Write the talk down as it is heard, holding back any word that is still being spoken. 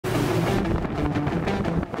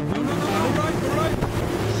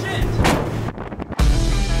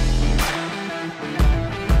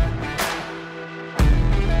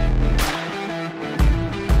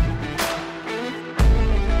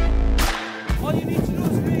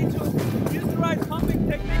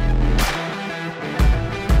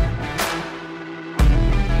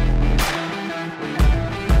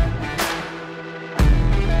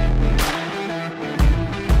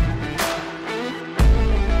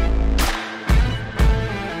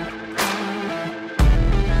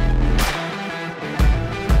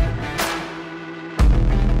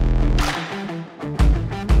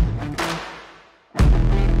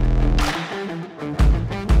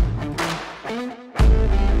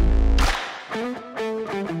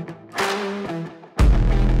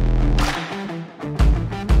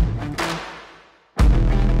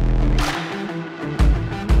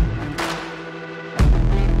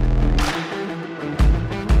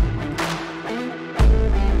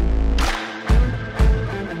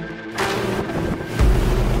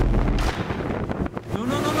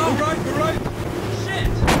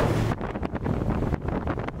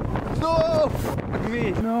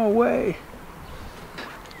way.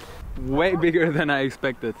 Way bigger than I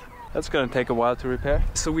expected. That's gonna take a while to repair.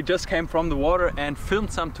 So we just came from the water and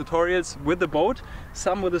filmed some tutorials with the boat.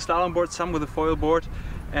 Some with the slalom board, some with the foil board.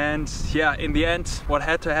 And yeah, in the end, what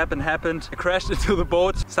had to happen happened. I crashed into the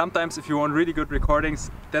boat. Sometimes if you want really good recordings,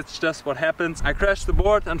 that's just what happens. I crashed the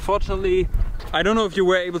board, unfortunately. I don't know if you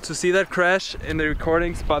were able to see that crash in the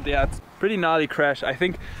recordings, but yeah, it's a pretty gnarly crash. I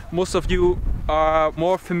think most of you are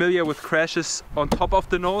more familiar with crashes on top of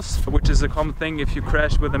the nose, which is a common thing if you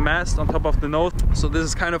crash with a mast on top of the nose. So this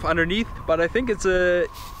is kind of underneath, but I think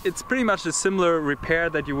it's pretty much a similar repair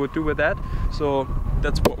that you would do with that. So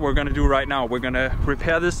that's what we're gonna do right now. We're gonna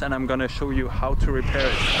repair this and I'm gonna show you how to repair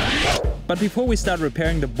it. But before we start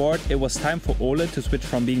repairing the board, it was time for Ole to switch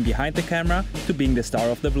from being behind the camera to being the star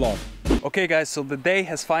of the vlog. Okay guys, so the day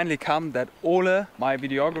has finally come that Ole, my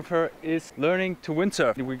videographer, is learning to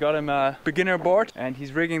windsurf. We got him a beginner board and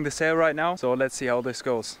he's rigging the sail right now. So let's see how this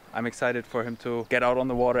goes. I'm excited for him to get out on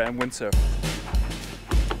the water and windsurf.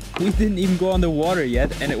 We didn't even go on the water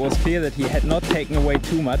yet and it was clear that he had not taken away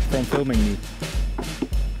too much from filming me.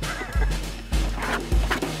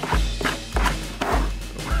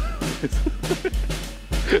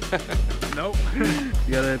 Nope.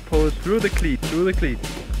 You gotta pull it through the cleat,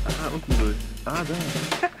 Ah, unten durch. Ah, da.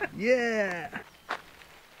 Yeah!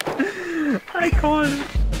 I called it!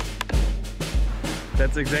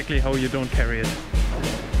 That's exactly how you don't carry it.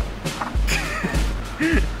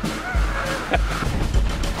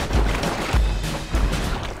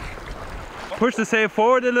 Push the sail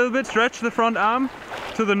forward a little bit, stretch the front arm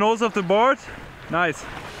to the nose of the board. Nice.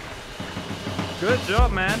 Good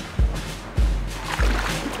job, man.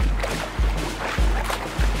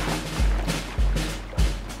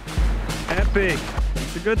 Epic.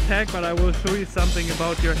 It's a good tag, but I will show you something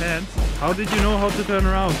about your hands. How did you know how to turn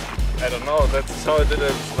around? I don't know, that's how I did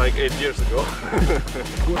it like 8 years ago.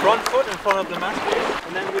 Front foot in front of the mast base,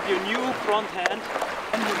 and then with your new front hand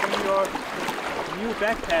and with your new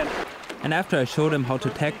back hand. And after I showed him how to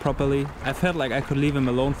tag properly, I felt like I could leave him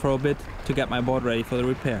alone for a bit to get my board ready for the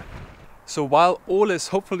repair. So while Ole is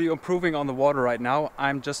hopefully improving on the water right now,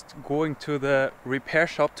 I'm just going to the repair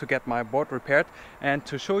shop to get my board repaired and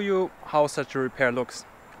to show you how such a repair looks.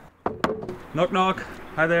 Knock knock.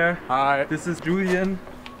 Hi there. Hi. This is Julian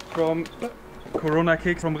from Corona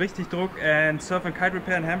Kicks from Richtig Druck and Surf and Kite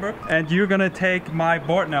Repair in Hamburg. And you're gonna take my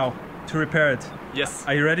board now to repair it. Yes.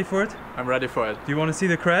 Are you ready for it? I'm ready for it. Do you want to see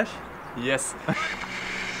the crash? Yes.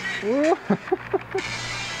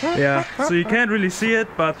 Yeah, so you can't really see it,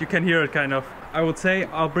 but you can hear it kind of. I would say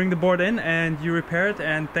I'll bring the board in and you repair it,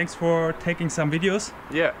 and thanks for taking some videos.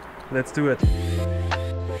 Yeah. Let's do it.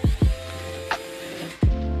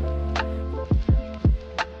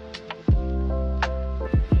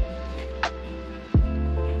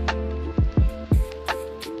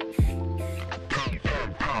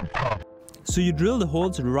 So you drill the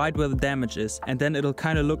holes right where the damage is, and then it'll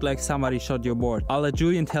kind of look like somebody shot your board. I'll let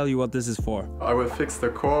Julian tell you what this is for. I will fix the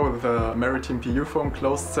core with a maritime PU foam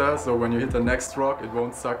closed cell, so when you hit the next rock it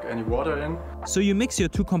won't suck any water in. So you mix your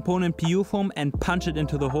 2-component PU foam and punch it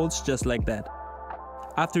into the holes just like that.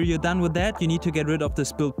 After you're done with that, you need to get rid of the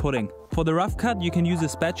spilled pudding. For the rough cut you can use a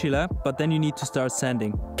spatula, but then you need to start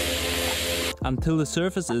sanding until the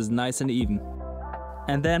surface is nice and even.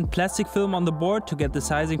 And then plastic film on the board to get the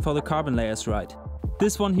sizing for the carbon layers right.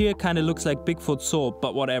 This one here kinda looks like Bigfoot salt,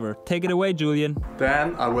 but whatever. Take it away, Julian.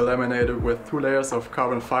 Then I will laminate it with 2 layers of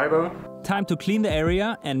carbon fiber. Time to clean the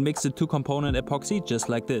area and mix the 2-component epoxy just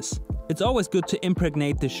like this. It's always good to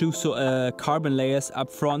impregnate the shoe carbon layers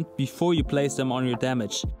up front before you place them on your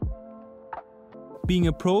damage. Being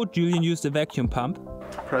a pro, Julian used a vacuum pump.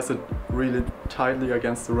 Press it really tightly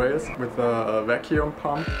against the rails with a vacuum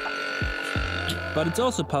pump. But it's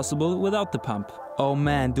also possible without the pump. Oh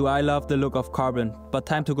man, do I love the look of carbon, but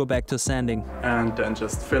time to go back to sanding. And then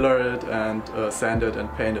just filler it and sand it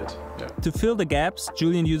and paint it. Yeah. To fill the gaps,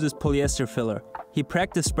 Julian uses polyester filler. He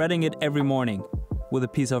practiced spreading it every morning with a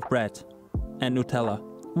piece of bread and Nutella.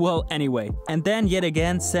 Well, anyway, and then yet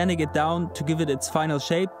again sanding it down to give it its final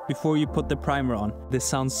shape before you put the primer on. This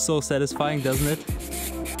sounds so satisfying, doesn't it?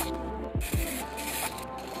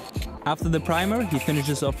 After the primer, he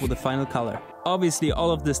finishes off with the final color. Obviously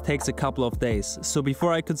all of this takes a couple of days, so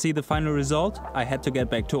before I could see the final result, I had to get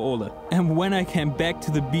back to Ole. And when I came back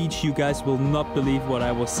to the beach, you guys will not believe what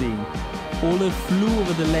I was seeing. Ole flew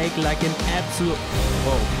over the lake like an absolute...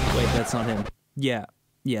 Oh, wait, that's not him. Yeah,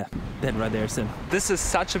 that right there is him. This is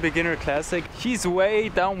such a beginner classic. He's way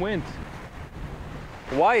downwind.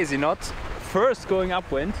 Why is he not first going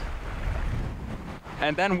upwind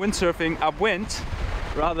and then windsurfing upwind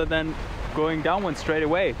rather than going downwind straight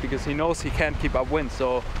away? Because he knows he can't keep upwind.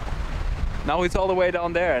 So Now he's all the way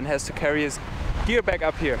down there and has to carry his gear back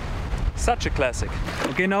up here. Such a classic.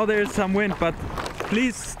 Okay, now there is some wind, but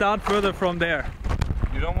please start further from there.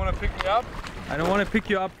 You don't want to pick me up? I don't want to pick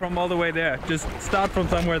you up from all the way there. Just start from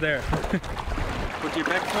somewhere there. Put your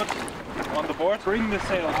back foot on the board. Bring the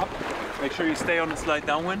sail up. Make sure you stay on the slight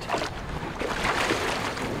downwind.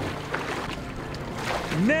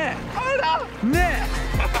 Ne! Alter! Ne!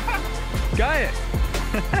 Geil!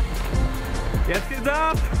 Jetzt geht's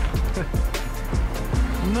ab!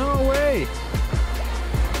 No way!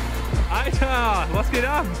 Alter! Was geht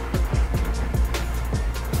ab?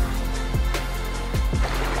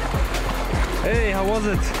 Hey, how was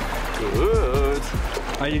it? Good.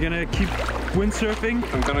 Are you gonna keep windsurfing?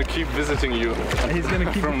 I'm gonna keep visiting you. He's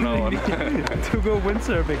gonna keep from now on to go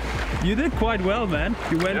windsurfing. You did quite well, man.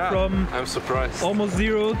 You went from I'm surprised. almost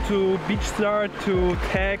zero to beach start to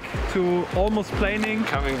tag to almost planing.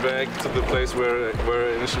 Coming back to the place where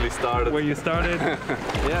I initially started. Where you started.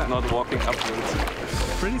 Yeah. Not walking upwards.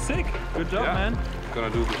 Pretty sick. Good job, man.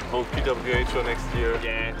 Gonna do the whole PWA tour next year.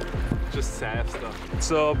 Yeah. Just sad stuff.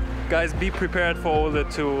 So guys, be prepared for Ole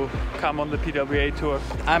to come on the PWA tour.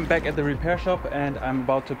 I'm back at the repair shop and I'm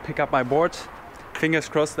about to pick up my board. Fingers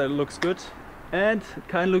crossed that it looks good. And it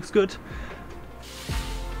kind of looks good.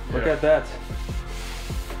 Look at that.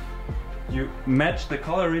 You matched the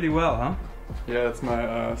color really well, huh? Yeah, it's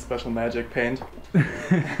my special magic paint.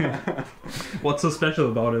 What's so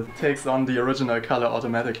special about it? It takes on the original color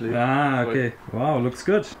automatically. Ah, okay. Wow, looks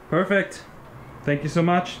good. Perfect. Thank you so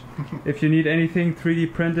much. If you need anything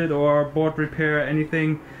 3D printed or board repair,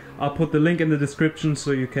 anything, I'll put the link in the description so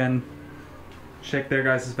you can check their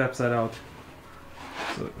guys' website out.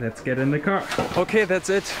 So let's get in the car. Okay, that's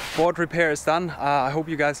it. Board repair is done. I hope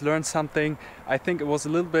you guys learned something. I think it was a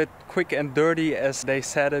little bit quick and dirty as they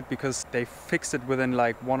said it because they fixed it within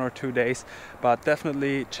like 1 or 2 days. But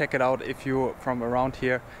definitely check it out if you're from around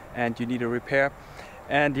here and you need a repair.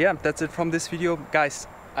 And yeah, that's it from this video. Guys,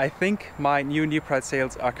 I think my new NeilPryde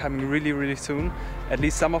sails are coming really soon, at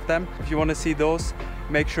least some of them. If you want to see those,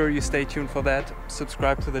 make sure you stay tuned for that.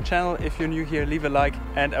 Subscribe to the channel. If you're new here, leave a like,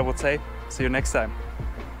 and I would say, see you next time.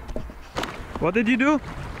 What did you do?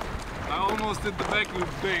 I almost did the back loop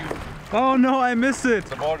thing. Oh no, I missed it.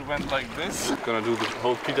 The board went like this. Gonna do the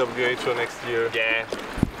whole PWA tour next year. Yeah.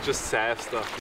 Just sad stuff.